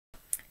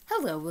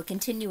Hello, we'll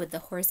continue with The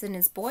Horse and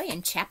His Boy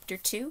in Chapter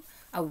 2,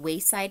 A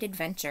Wayside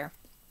Adventure.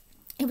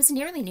 It was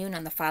nearly noon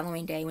on the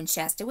following day when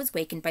Shasta was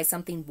wakened by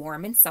something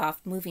warm and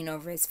soft moving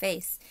over his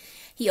face.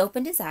 He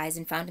opened his eyes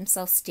and found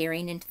himself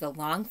staring into the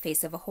long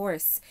face of a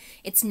horse.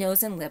 Its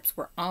nose and lips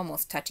were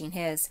almost touching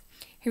his.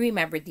 He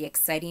remembered the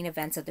exciting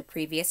events of the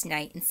previous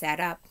night and sat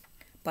up.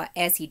 But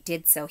as he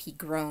did so, he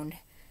groaned.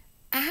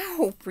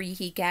 "Ow, Bree,"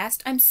 he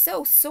gasped. "I'm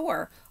so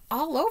sore.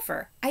 All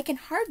over. I can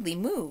hardly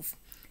move."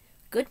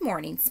 "Good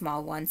morning,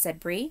 small one," said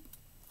Bree.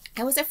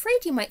 "I was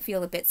afraid you might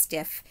feel a bit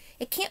stiff.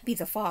 It can't be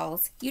the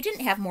falls. You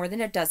didn't have more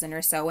than a dozen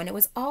or so, and it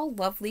was all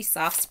lovely,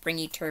 soft,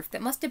 springy turf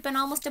that must have been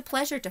almost a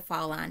pleasure to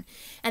fall on.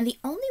 And the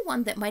only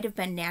one that might have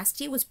been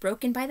nasty was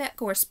broken by that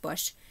gorse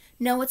bush.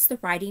 No, it's the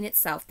riding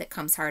itself that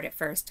comes hard at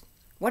first.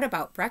 What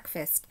about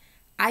breakfast?"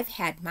 "I've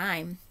had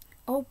mine."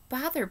 "Oh,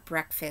 bother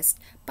breakfast.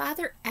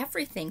 Bother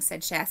everything,"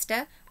 said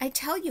Shasta. "I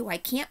tell you I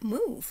can't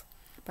move."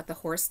 But the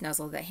horse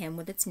nuzzled at him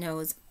with its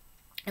nose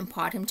and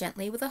pawed him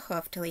gently with a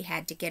hoof till he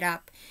had to get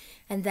up.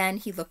 And then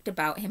he looked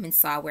about him and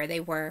saw where they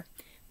were.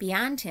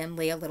 Beyond him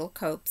lay a little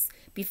copse.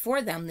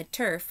 Before them the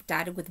turf,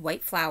 dotted with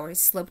white flowers,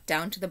 sloped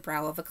down to the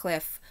brow of a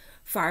cliff.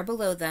 Far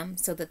below them,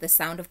 so that the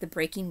sound of the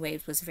breaking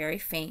waves was very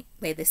faint,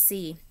 lay the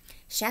sea.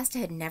 Shasta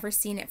had never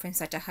seen it from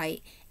such a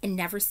height, and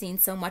never seen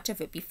so much of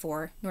it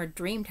before, nor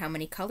dreamed how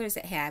many colors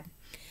it had.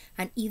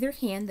 On either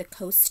hand the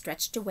coast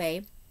stretched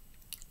away,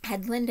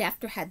 headland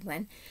after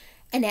headland,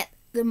 and at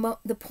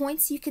the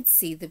points you could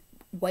see the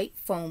white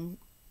foam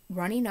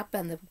running up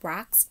on the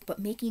rocks, but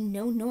making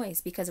no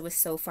noise because it was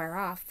so far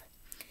off.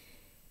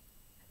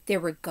 There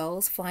were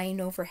gulls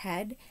flying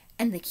overhead,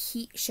 and the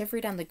heat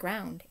shivered on the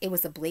ground. It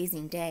was a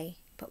blazing day,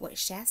 but what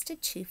Shasta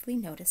chiefly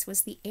noticed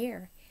was the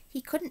air. He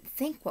couldn't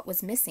think what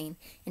was missing,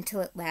 until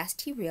at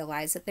last he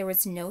realized that there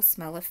was no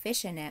smell of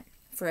fish in it.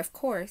 For, of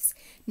course,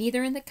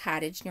 neither in the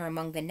cottage nor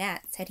among the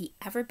nets had he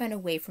ever been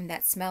away from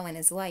that smell in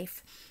his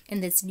life,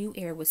 and this new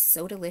air was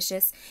so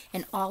delicious,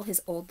 and all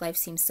his old life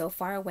seemed so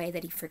far away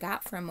that he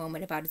forgot for a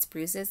moment about his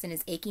bruises and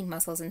his aching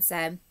muscles and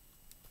said,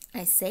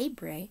 "I say,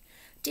 Bray,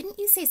 didn't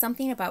you say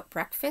something about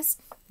breakfast?"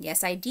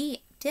 "Yes, I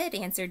did,"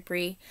 answered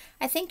Bree.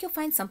 "I think you'll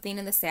find something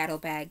in the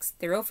saddlebags.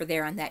 They're over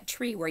there on that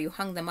tree where you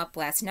hung them up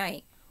last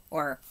night.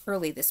 Or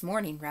early this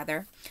morning,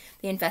 rather."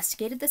 They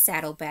investigated the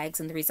saddlebags,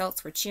 and the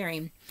results were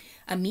cheering.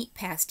 A meat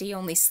pasty,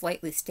 only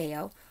slightly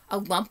stale, a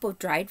lump of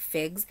dried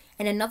figs,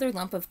 and another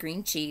lump of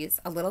green cheese,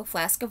 a little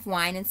flask of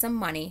wine, and some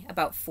money,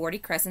 about 40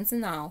 crescents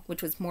in all,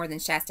 which was more than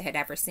Shasta had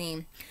ever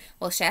seen.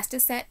 While Shasta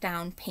sat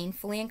down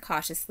painfully and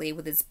cautiously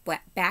with his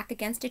back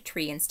against a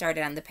tree and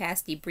started on the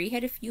pasty, Bree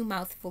had a few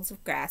mouthfuls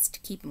of grass to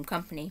keep him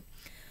company.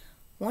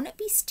 "Won't it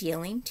be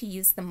stealing to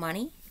use the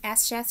money?"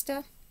 asked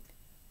Shasta.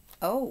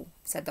 "Oh,"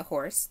 said the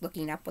horse,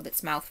 looking up with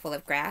its mouth full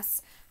of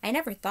grass. "I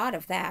never thought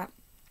of that.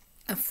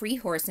 A free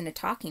horse and a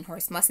talking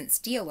horse mustn't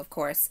steal, of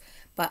course,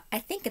 but I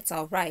think it's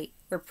all right.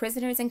 We're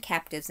prisoners and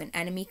captives in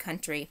enemy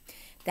country.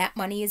 That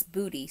money is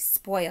booty,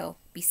 spoil.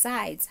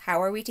 Besides, how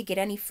are we to get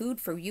any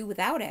food for you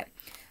without it?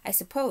 I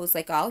suppose,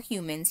 like all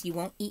humans, you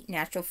won't eat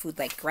natural food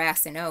like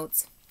grass and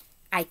oats."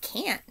 "I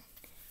can't."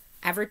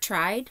 "Ever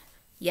tried?"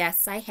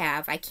 "Yes, I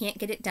have. I can't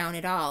get it down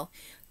at all.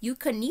 You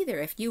couldn't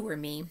either if you were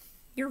me."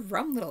 "You're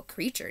rum little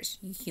creatures,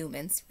 you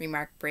humans,"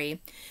 remarked Bree.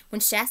 When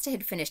Shasta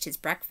had finished his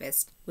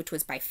breakfast, which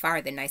was by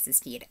far the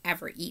nicest he had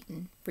ever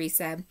eaten, Bree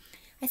said,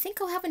 "I think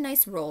I'll have a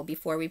nice roll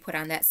before we put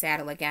on that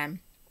saddle again."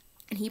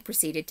 And he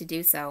proceeded to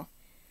do so.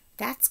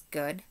 "That's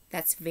good.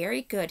 That's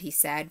very good," he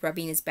said,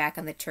 rubbing his back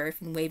on the turf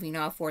and waving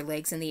all four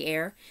legs in the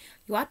air.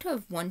 "You ought to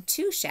have one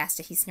too,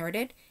 Shasta," he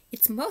snorted.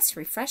 "It's most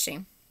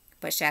refreshing."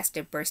 But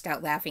Shasta burst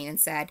out laughing and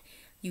said,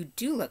 "You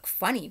do look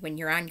funny when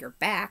you're on your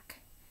back."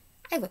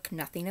 "I look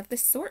nothing of the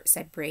sort,"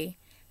 said Bree.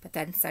 But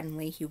then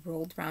suddenly he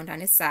rolled round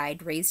on his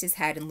side, raised his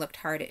head, and looked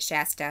hard at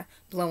Shasta,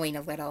 blowing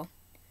a little.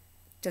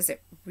 "Does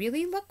it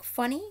really look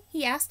funny?"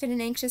 he asked in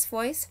an anxious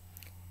voice.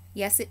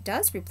 "Yes, it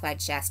does,"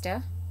 replied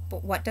Shasta.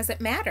 "But what does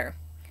it matter?"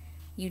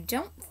 "You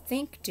don't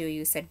think, do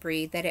you," said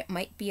Bree, "that it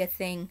might be a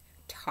thing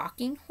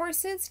talking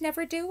horses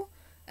never do?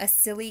 A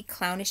silly,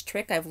 clownish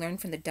trick I've learned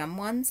from the dumb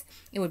ones?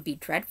 It would be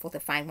dreadful to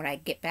find when I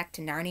get back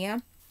to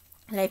Narnia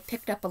that I've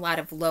picked up a lot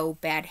of low,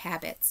 bad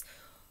habits.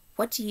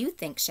 What do you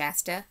think,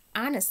 Shasta?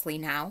 Honestly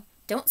now,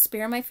 don't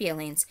spare my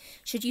feelings.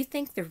 Should you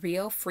think the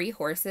real free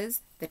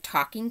horses, the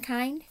talking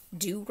kind,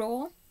 do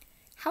roll?"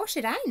 "How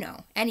should I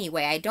know?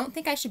 Anyway, I don't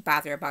think I should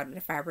bother about it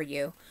if I were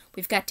you.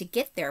 We've got to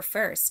get there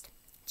first.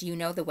 Do you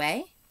know the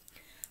way?"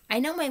 "I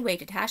know my way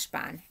to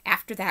Tashbaan.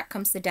 After that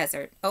comes the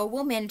desert. Oh,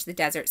 we'll manage the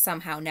desert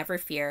somehow, never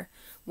fear.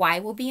 Why,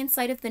 we'll be in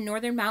sight of the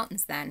northern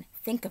mountains then.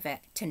 Think of it,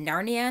 to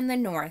Narnia in the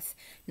north.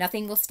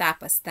 Nothing will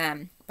stop us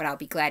then, but I'll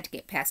be glad to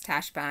get past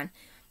Tashbaan.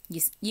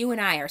 You and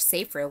I are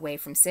safer away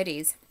from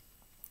cities."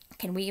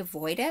 "Can we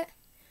avoid it?"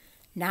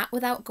 "Not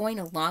without going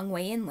a long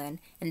way inland,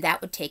 and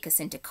that would take us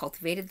into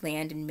cultivated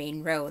land and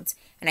main roads,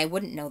 and I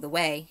wouldn't know the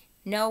way.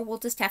 No, we'll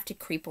just have to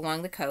creep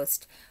along the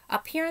coast.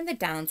 Up here in the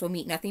downs we'll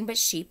meet nothing but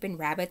sheep and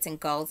rabbits and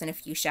gulls and a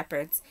few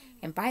shepherds.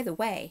 And by the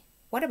way,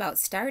 what about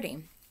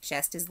starting?"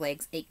 Shasta's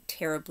legs ached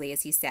terribly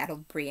as he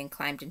saddled Bree and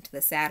climbed into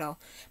the saddle,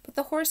 but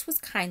the horse was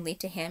kindly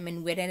to him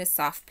and went at a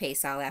soft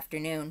pace all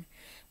afternoon.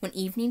 When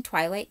evening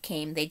twilight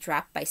came, they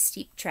dropped by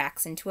steep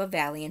tracks into a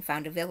valley and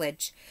found a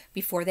village.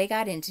 Before they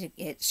got into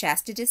it,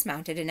 Shasta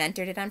dismounted and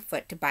entered it on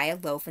foot to buy a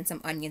loaf and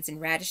some onions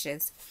and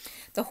radishes.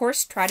 The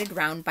horse trotted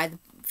round by the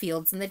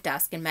fields in the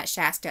dusk and met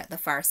Shasta at the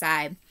far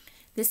side.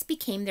 This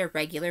became their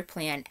regular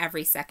plan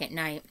every second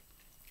night.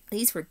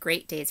 These were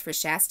great days for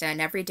Shasta,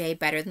 and every day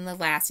better than the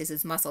last as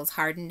his muscles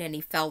hardened and he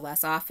fell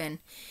less often.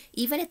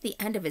 Even at the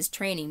end of his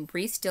training,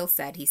 Bree still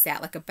said he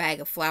sat like a bag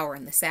of flour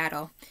in the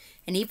saddle.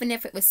 And even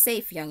if it was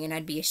safe, young'un,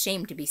 I'd be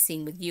ashamed to be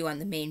seen with you on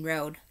the main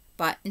road.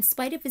 But, in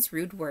spite of his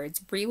rude words,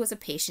 Bree was a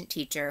patient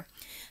teacher.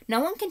 No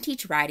one can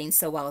teach riding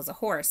so well as a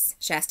horse.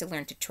 Shasta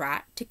learned to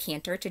trot, to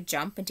canter, to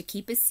jump, and to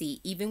keep his seat,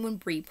 even when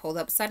Bree pulled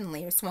up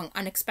suddenly or swung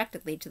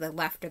unexpectedly to the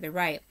left or the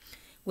right,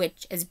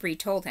 which, as Bree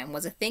told him,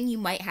 was a thing you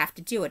might have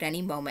to do at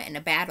any moment in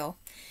a battle.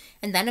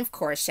 And then, of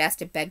course,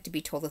 Shasta begged to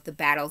be told of the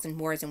battles and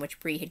wars in which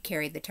Bree had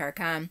carried the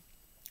Tarkan.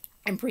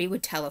 And Bree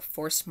would tell of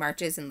forced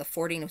marches and the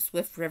fording of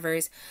swift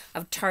rivers,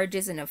 of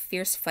charges and of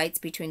fierce fights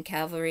between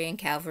cavalry and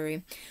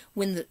cavalry,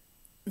 when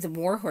the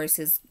war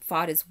horses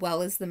fought as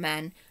well as the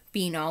men,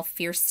 being all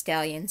fierce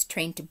stallions,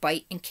 trained to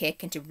bite and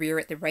kick and to rear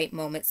at the right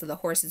moment so the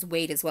horse's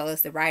weight as well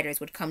as the riders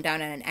would come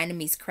down on an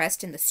enemy's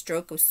crest in the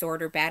stroke of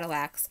sword or battle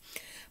axe.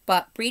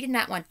 But Bree did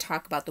not want to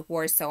talk about the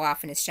wars so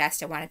often as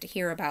Shasta wanted to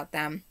hear about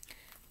them.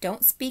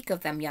 "Don't speak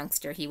of them,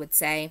 youngster," he would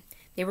say.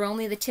 "They were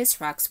only the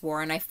Tisrock's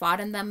war, and I fought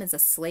in them as a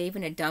slave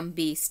and a dumb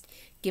beast.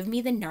 Give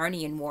me the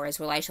Narnian wars,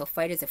 where I shall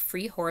fight as a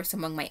free horse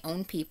among my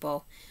own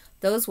people.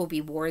 Those will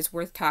be wars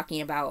worth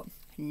talking about.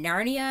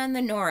 Narnia in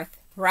the north.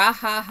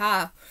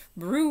 Ra-ha-ha.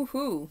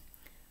 Broo-hoo."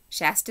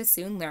 Shasta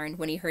soon learned,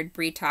 when he heard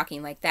Bree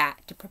talking like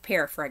that, to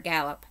prepare for a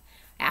gallop.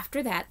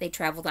 After that, they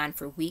traveled on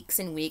for weeks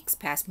and weeks,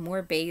 past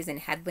more bays and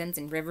headlands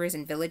and rivers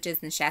and villages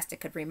than Shasta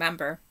could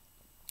remember.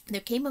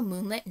 There came a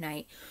moonlit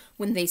night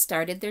when they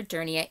started their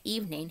journey at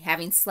evening,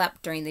 having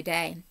slept during the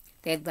day.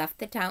 They had left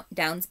the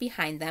downs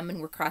behind them and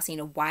were crossing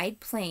a wide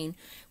plain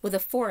with a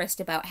forest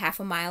about half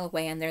a mile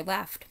away on their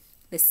left.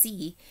 The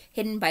sea,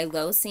 hidden by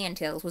low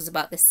sandhills, was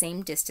about the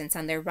same distance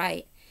on their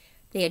right.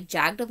 They had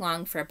jogged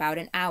along for about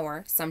an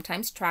hour,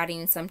 sometimes trotting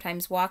and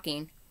sometimes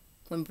walking,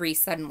 when Bree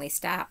suddenly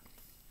stopped.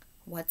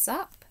 "What's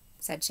up?"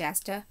 said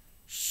Shasta.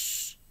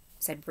 "Shh,"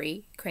 said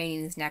Bree,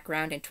 craning his neck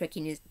round and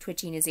twitching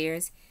his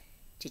ears.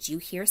 "Did you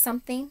hear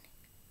something?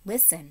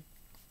 Listen."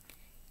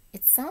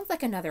 "It sounds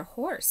like another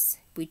horse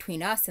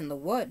between us and the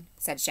wood,"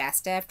 said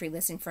Shasta after he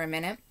listened for a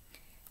minute.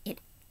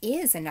 "It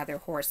is another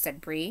horse," said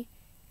Bree,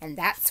 "and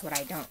that's what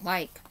I don't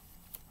like."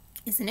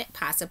 "Isn't it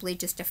possibly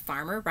just a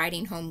farmer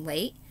riding home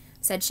late?"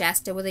 said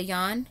Shasta with a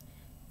yawn.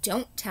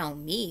 "Don't tell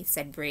me,"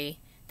 said Bree.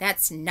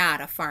 "That's not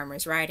a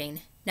farmer's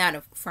riding. Not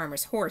a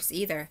farmer's horse,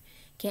 either.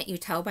 Can't you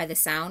tell by the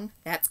sound?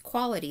 That's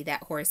quality,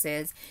 that horse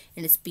is,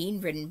 and it's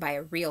being ridden by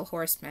a real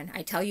horseman.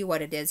 I tell you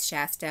what it is,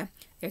 Shasta.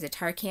 There's a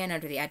Tarkan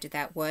under the edge of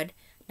that wood.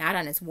 Not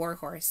on his war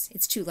horse.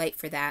 It's too late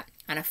for that.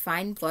 On a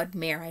fine blood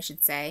mare, I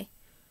should say."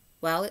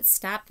 "Well, it's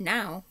stopped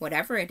now,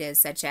 whatever it is,"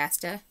 said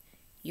Shasta.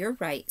 "You're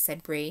right,"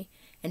 said Bree.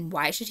 "And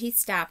why should he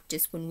stop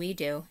just when we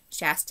do?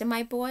 Shasta,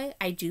 my boy,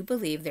 I do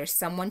believe there's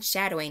someone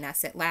shadowing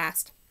us at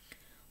last."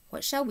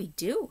 "What shall we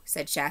do?"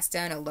 said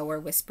Shasta in a lower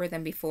whisper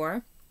than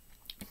before.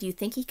 "Do you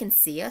think he can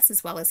see us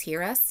as well as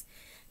hear us?"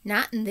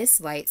 "Not in this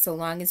light, so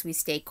long as we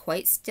stay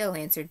quite still,"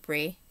 answered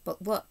Bree.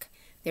 "But look,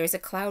 there's a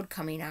cloud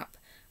coming up.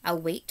 I'll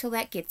wait till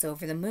that gets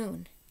over the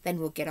moon. Then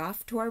we'll get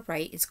off to our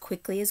right as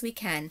quickly as we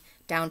can,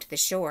 down to the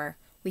shore.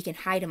 We can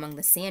hide among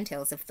the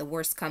sandhills if the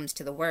worst comes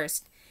to the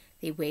worst."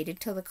 They waited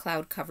till the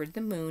cloud covered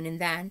the moon,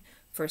 and then,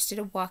 first at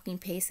a walking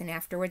pace and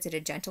afterwards at a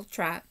gentle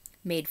trot,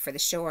 made for the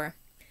shore.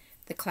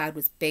 The cloud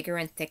was bigger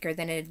and thicker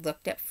than it had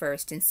looked at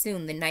first, and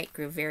soon the night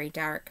grew very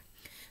dark.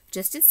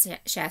 Just as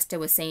Shasta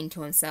was saying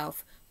to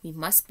himself, "We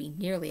must be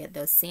nearly at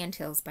those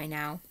sandhills by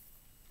now,"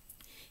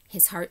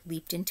 his heart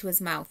leaped into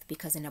his mouth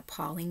because an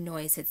appalling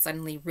noise had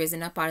suddenly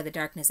risen up out of the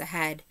darkness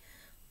ahead.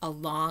 A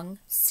long,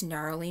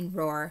 snarling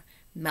roar,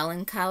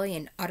 melancholy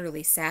and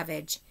utterly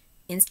savage.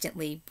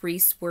 Instantly, Bree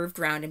swerved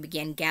round and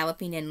began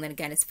galloping inland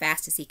again as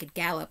fast as he could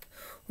gallop.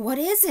 "What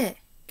is it?"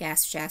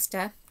 gasped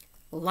Shasta.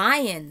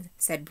 "Lion,"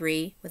 said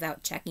Bree,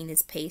 without checking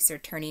his pace or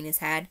turning his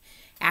head.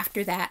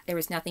 After that, there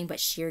was nothing but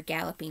sheer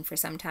galloping for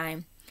some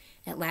time.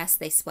 At last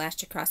they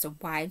splashed across a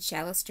wide,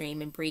 shallow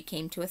stream, and Bree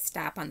came to a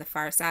stop on the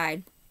far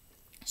side.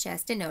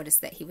 Shasta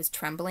noticed that he was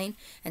trembling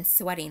and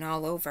sweating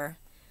all over.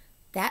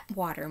 "That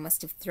water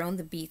must have thrown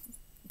the beast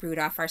brute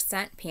off our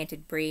scent,"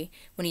 panted Bree,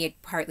 when he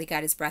had partly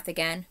got his breath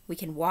again. "We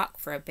can walk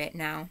for a bit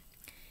now."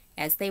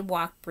 As they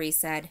walked, Bree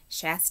said,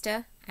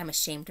 "Shasta, I'm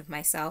ashamed of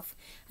myself.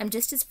 I'm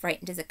just as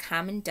frightened as a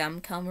common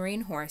dumb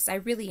Calmarine horse. I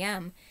really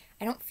am.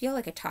 I don't feel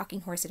like a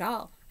talking horse at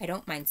all. I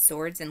don't mind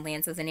swords and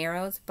lances and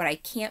arrows, but I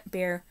can't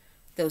bear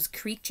those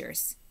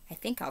creatures. I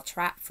think I'll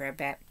trot for a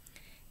bit."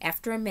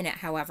 After a minute,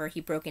 however,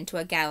 he broke into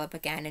a gallop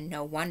again, and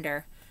no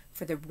wonder,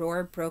 for the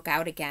roar broke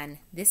out again,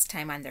 this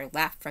time on their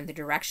left from the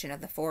direction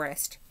of the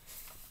forest.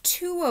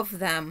 2 of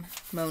them,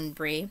 moaned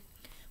Bree.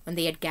 When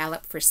they had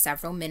galloped for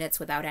several minutes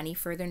without any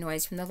further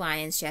noise from the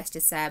lions, Shasta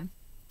said,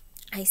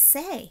 I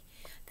say,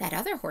 that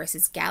other horse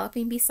is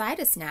galloping beside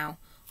us now,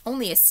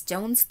 only a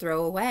stone's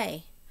throw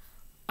away.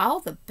 All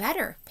the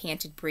better,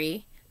 panted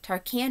Bree.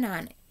 Tarkan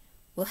on it.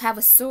 We'll have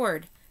a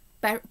sword.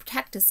 Better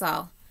protect us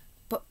all.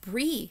 But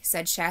Bree,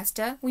 said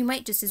Shasta, we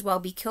might just as well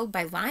be killed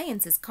by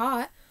lions as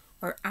caught.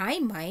 Or I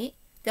might.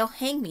 They'll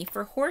hang me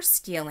for horse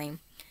stealing.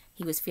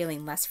 He was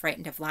feeling less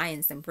frightened of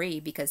lions than Bree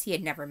because he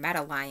had never met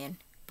a lion.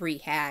 Bree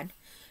had.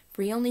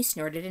 Bree only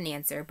snorted in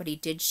answer, but he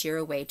did sheer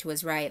away to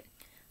his right.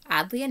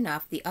 Oddly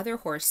enough, the other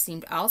horse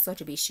seemed also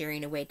to be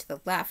shearing away to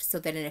the left, so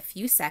that in a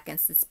few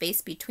seconds the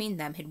space between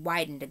them had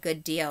widened a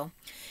good deal.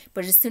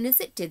 But as soon as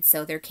it did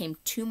so, there came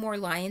 2 more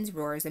lions'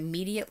 roars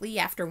immediately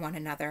after one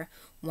another,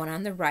 one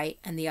on the right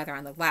and the other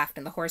on the left,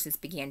 and the horses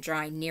began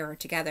drawing nearer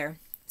together.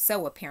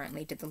 So,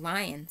 apparently, did the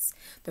lions.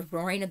 The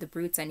roaring of the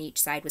brutes on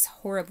each side was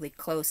horribly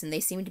close, and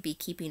they seemed to be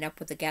keeping up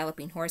with the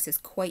galloping horses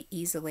quite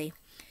easily.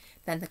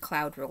 Then the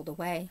cloud rolled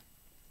away.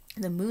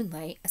 The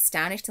moonlight,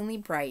 astonishingly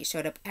bright,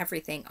 showed up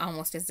everything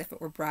almost as if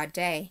it were broad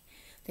day.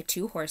 The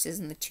 2 horses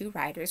and the 2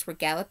 riders were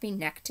galloping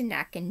neck to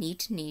neck and knee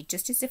to knee,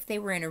 just as if they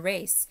were in a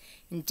race.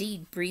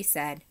 Indeed, Bree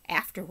said,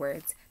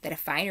 afterwards, that a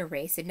finer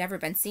race had never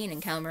been seen in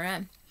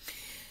Kelmarin.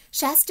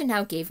 Shasta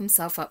now gave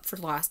himself up for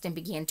lost and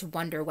began to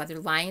wonder whether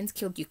lions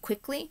killed you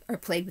quickly or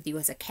played with you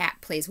as a cat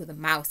plays with a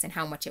mouse and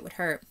how much it would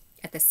hurt.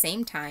 At the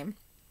same time,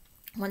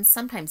 one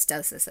sometimes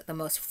does this at the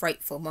most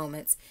frightful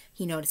moments.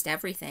 He noticed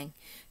everything.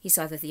 He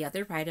saw that the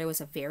other rider was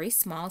a very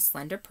small,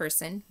 slender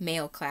person,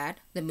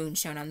 male-clad, the moon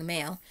shone on the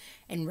male,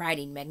 and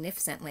riding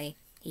magnificently.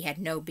 He had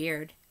no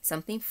beard.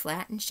 Something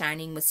flat and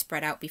shining was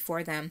spread out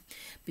before them.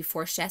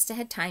 Before Shasta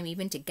had time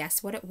even to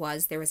guess what it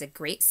was, there was a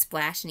great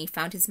splash, and he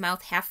found his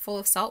mouth half full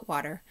of salt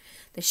water.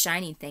 The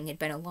shining thing had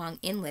been a long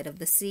inlet of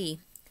the sea.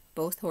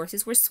 Both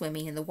horses were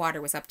swimming, and the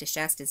water was up to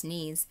Shasta's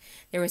knees.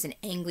 There was an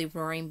angry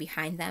roaring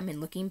behind them,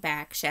 and looking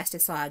back, Shasta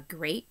saw a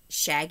great,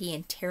 shaggy,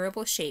 and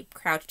terrible shape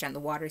crouched on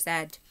the water's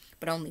edge,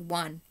 but only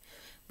one.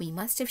 We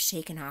must have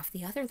shaken off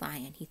the other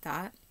lion, he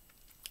thought.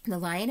 The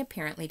lion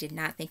apparently did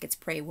not think its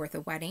prey worth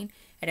a wetting.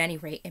 At any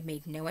rate, it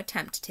made no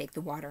attempt to take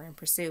the water in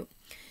pursuit.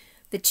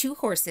 The 2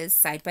 horses,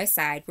 side by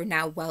side, were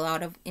now well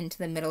out into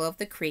the middle of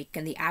the creek,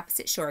 and the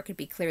opposite shore could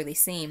be clearly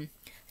seen.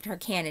 The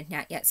Tarkan had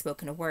not yet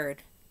spoken a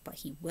word. But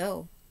he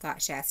will,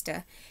 thought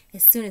Shasta,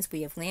 as soon as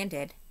we have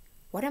landed.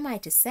 What am I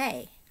to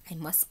say? I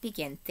must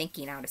begin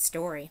thinking out a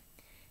story.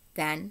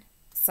 Then,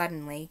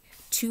 suddenly,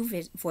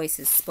 2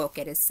 voices spoke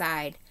at his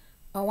side.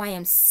 Oh, I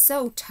am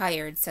so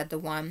tired, said the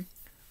one.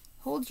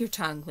 Hold your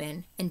tongue,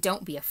 Win, and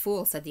don't be a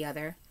fool, said the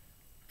other.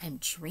 I'm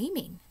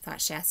dreaming,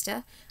 thought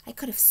Shasta. I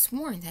could have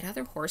sworn that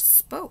other horse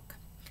spoke.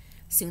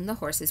 Soon the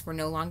horses were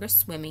no longer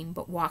swimming,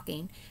 but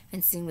walking,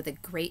 and soon with a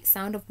great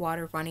sound of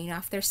water running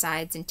off their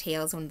sides and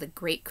tails and with a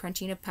great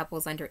crunching of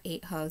pebbles under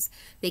 8 hooves,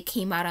 they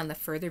came out on the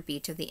further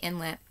beach of the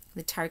inlet.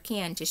 The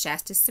Tarkan, to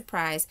Shasta's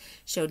surprise,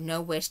 showed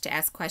no wish to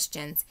ask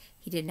questions.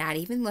 He did not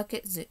even look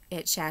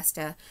at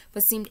Shasta,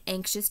 but seemed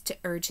anxious to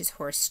urge his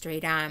horse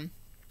straight on.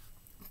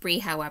 Bree,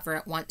 however,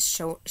 at once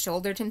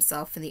shouldered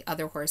himself in the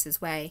other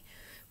horse's way.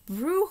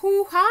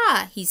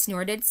 Boo-hoo-ha! He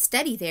snorted.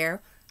 Steady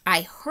there.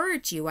 I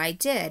heard you, I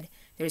did.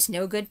 There's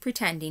no good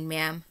pretending,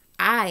 ma'am.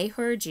 I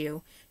heard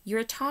you.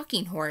 You're a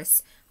talking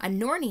horse, a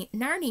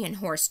Narnian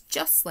horse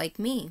just like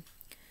me.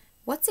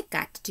 What's it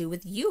got to do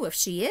with you if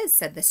she is?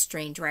 Said the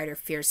strange rider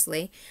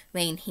fiercely,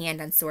 laying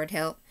hand on sword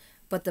hilt.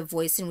 But the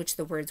voice in which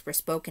the words were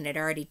spoken had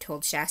already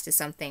told Shasta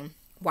something.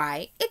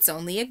 Why, it's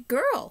only a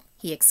girl,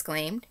 he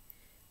exclaimed.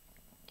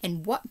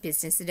 And what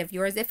business is it of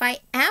yours if I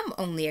am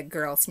only a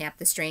girl? Snapped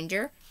the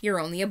stranger. You're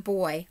only a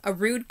boy, a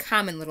rude,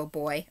 common little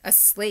boy, a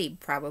slave,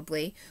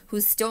 probably,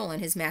 who's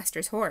stolen his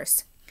master's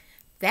horse.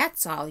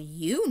 That's all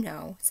you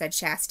know, said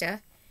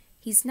Shasta.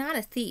 He's not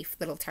a thief,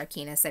 little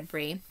Tarkina, said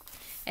Bree.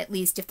 At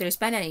least, if there's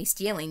been any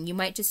stealing, you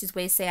might just as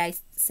well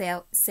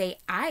say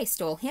I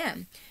stole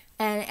him.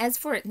 And as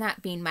for it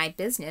not being my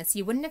business,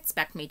 you wouldn't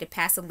expect me to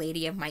pass a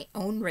lady of my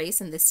own race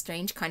in this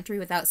strange country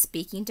without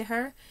speaking to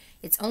her.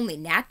 It's only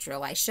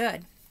natural I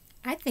should.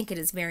 I think it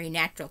is very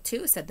natural,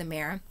 too, said the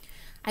mayor.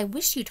 I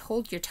wish you'd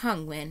hold your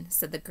tongue, Win,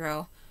 said the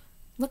girl.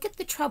 Look at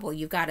the trouble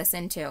you've got us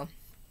into.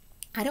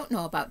 I don't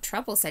know about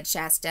trouble, said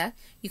Shasta.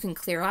 You can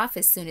clear off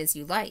as soon as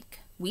you like.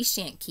 We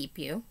shan't keep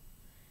you.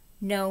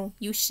 No,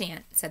 you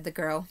shan't, said the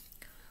girl.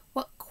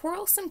 What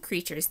quarrelsome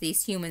creatures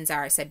these humans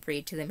are, said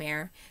Bree to the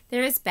mayor.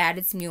 They're as bad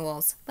as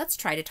mules. Let's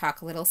try to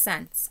talk a little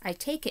sense. I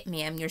take it,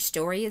 ma'am, your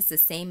story is the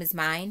same as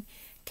mine.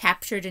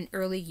 Captured in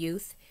early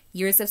youth,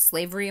 years of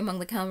slavery among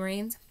the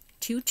Kelmarines.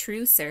 Too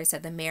true, sir,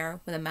 said the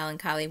mayor with a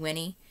melancholy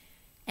whinny.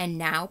 And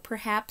now,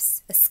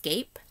 perhaps,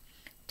 escape?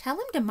 Tell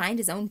him to mind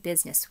his own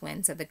business,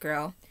 Win, said the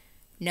girl.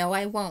 No,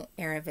 I won't,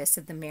 Aravis,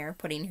 said the mayor,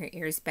 putting her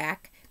ears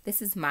back.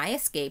 This is my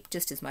escape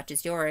just as much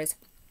as yours.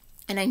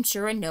 And I'm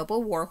sure a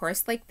noble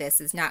warhorse like this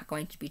is not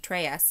going to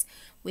betray us.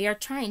 We are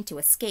trying to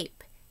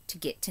escape, to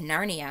get to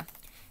Narnia.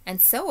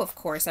 And so, of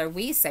course, are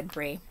we, said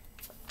Bree.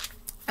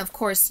 Of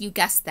course, you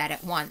guessed that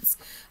at once.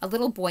 A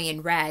little boy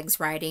in rags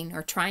riding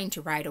or trying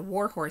to ride a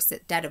war horse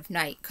at dead of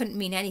night couldn't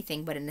mean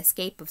anything but an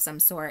escape of some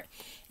sort.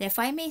 And if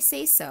I may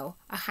say so,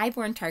 a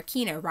high-born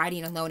Tarkina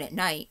riding alone at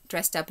night,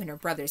 dressed up in her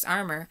brother's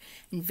armor,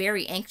 and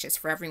very anxious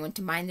for everyone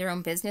to mind their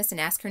own business and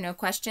ask her no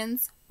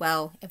questions,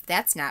 well, if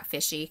that's not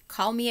fishy,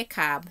 call me a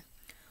cob.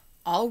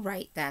 All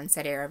right, then,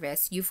 said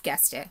Aravis. You've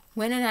guessed it.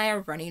 Wynne and I are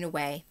running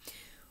away.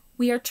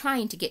 We are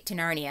trying to get to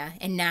Narnia,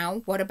 and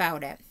now what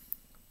about it?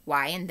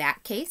 Why, in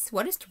that case,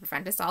 what is to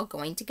prevent us all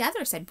going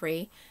together, said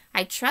Bree.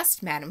 I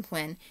trust, Madam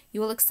Flynn,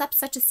 you will accept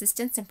such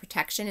assistance and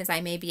protection as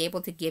I may be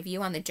able to give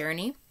you on the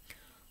journey.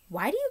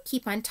 Why do you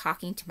keep on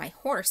talking to my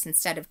horse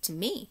instead of to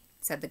me?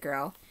 Said the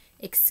girl.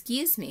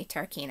 Excuse me,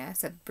 Tarkina,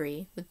 said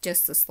Bree, with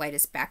just the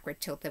slightest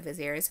backward tilt of his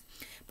ears,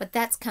 but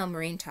that's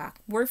Calmarine talk.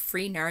 We're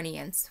free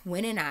Narnians,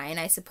 Wynne and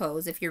I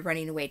suppose if you're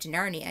running away to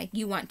Narnia,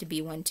 you want to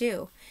be one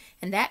too.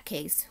 In that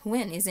case,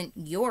 Wynne isn't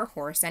your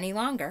horse any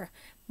longer.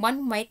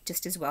 One might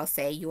just as well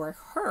say you're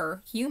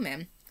her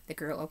human. The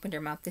girl opened her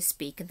mouth to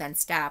speak and then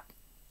stopped.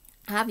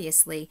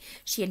 Obviously,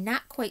 she had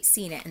not quite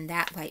seen it in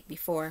that light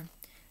before.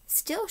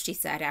 Still, she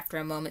said after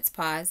a moment's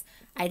pause,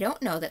 I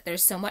don't know that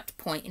there's so much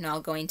point in all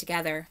going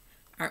together.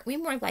 Aren't we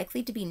more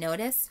likely to be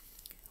noticed?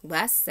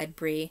 Less, said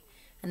Bree,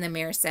 and the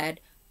mayor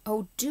said,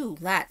 Oh, do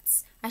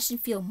let's. I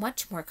should feel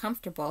much more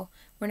comfortable.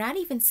 We're not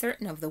even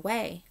certain of the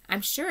way.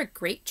 I'm sure a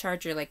great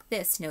charger like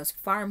this knows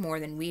far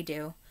more than we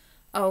do.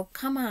 Oh,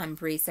 come on,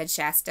 Bree, said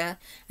Shasta,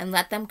 and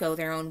let them go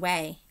their own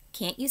way.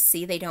 Can't you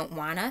see they don't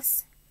want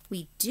us?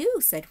 We do,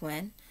 said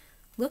Wynne.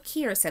 Look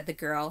here, said the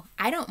girl.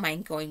 I don't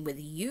mind going with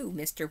you,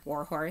 Mr.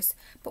 Warhorse,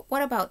 but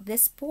what about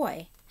this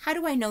boy? How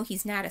do I know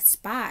he's not a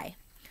spy?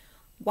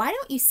 Why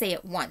don't you say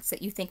at once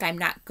that you think I'm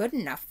not good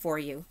enough for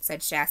you,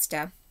 said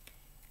Shasta.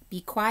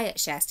 Be quiet,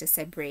 Shasta,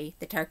 said Bree.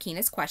 The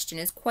Tarkina's question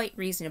is quite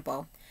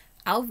reasonable.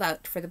 I'll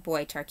vouch for the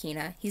boy,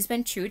 Tarkina. He's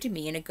been true to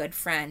me and a good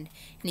friend,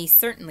 and he's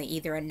certainly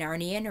either a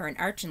Narnian or an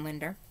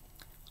Archenlander.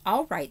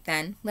 All right,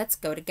 then, let's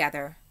go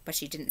together. But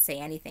she didn't say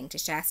anything to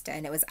Shasta,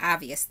 and it was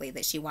obviously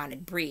that she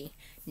wanted Bree,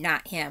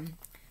 not him.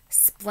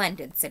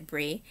 Splendid, said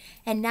Bree.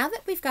 And now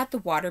that we've got the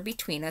water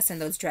between us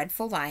and those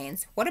dreadful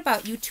lions, what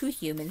about you two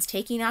humans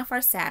taking off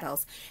our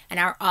saddles and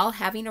our all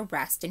having a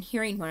rest and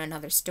hearing one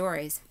another's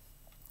stories?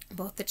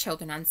 Both the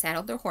children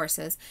unsaddled their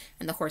horses,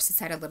 and the horses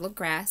had a little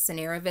grass, and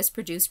Aravis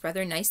produced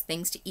rather nice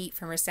things to eat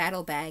from her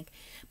saddlebag.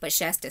 But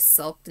Shasta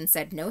sulked and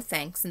said no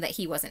thanks, and that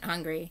he wasn't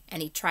hungry,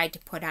 and he tried to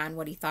put on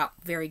what he thought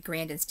very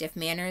grand and stiff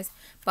manners,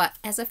 but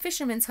as a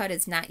fisherman's hut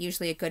is not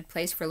usually a good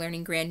place for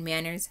learning grand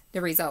manners,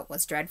 the result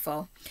was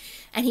dreadful.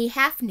 And he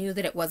half knew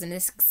that it wasn't a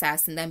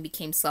success, and then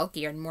became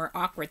sulkier and more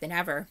awkward than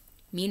ever.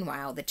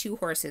 Meanwhile, the two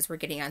horses were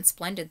getting on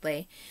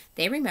splendidly.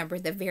 They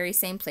remembered the very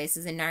same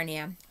places in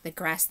Narnia, the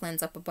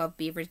grasslands up above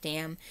Beaver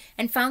Dam,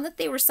 and found that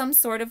they were some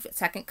sort of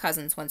second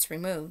cousins once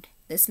removed.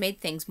 This made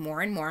things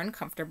more and more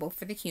uncomfortable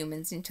for the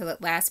humans until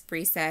at last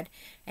Bree said,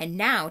 And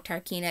now,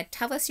 Tarkina,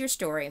 tell us your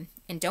story,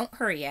 and don't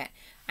hurry it.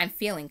 I'm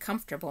feeling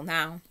comfortable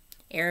now.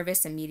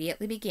 Aravis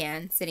immediately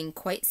began, sitting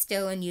quite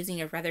still and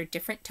using a rather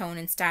different tone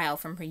and style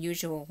from her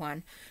usual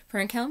one, for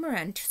in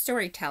Calmarine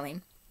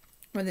storytelling,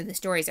 whether the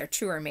stories are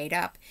true or made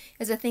up,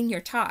 is a thing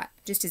you're taught,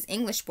 just as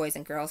English boys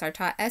and girls are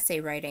taught essay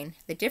writing.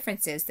 The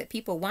difference is that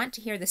people want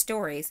to hear the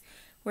stories,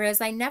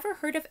 whereas I never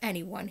heard of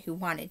anyone who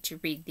wanted to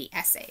read the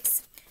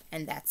essays.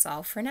 And that's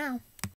all for now.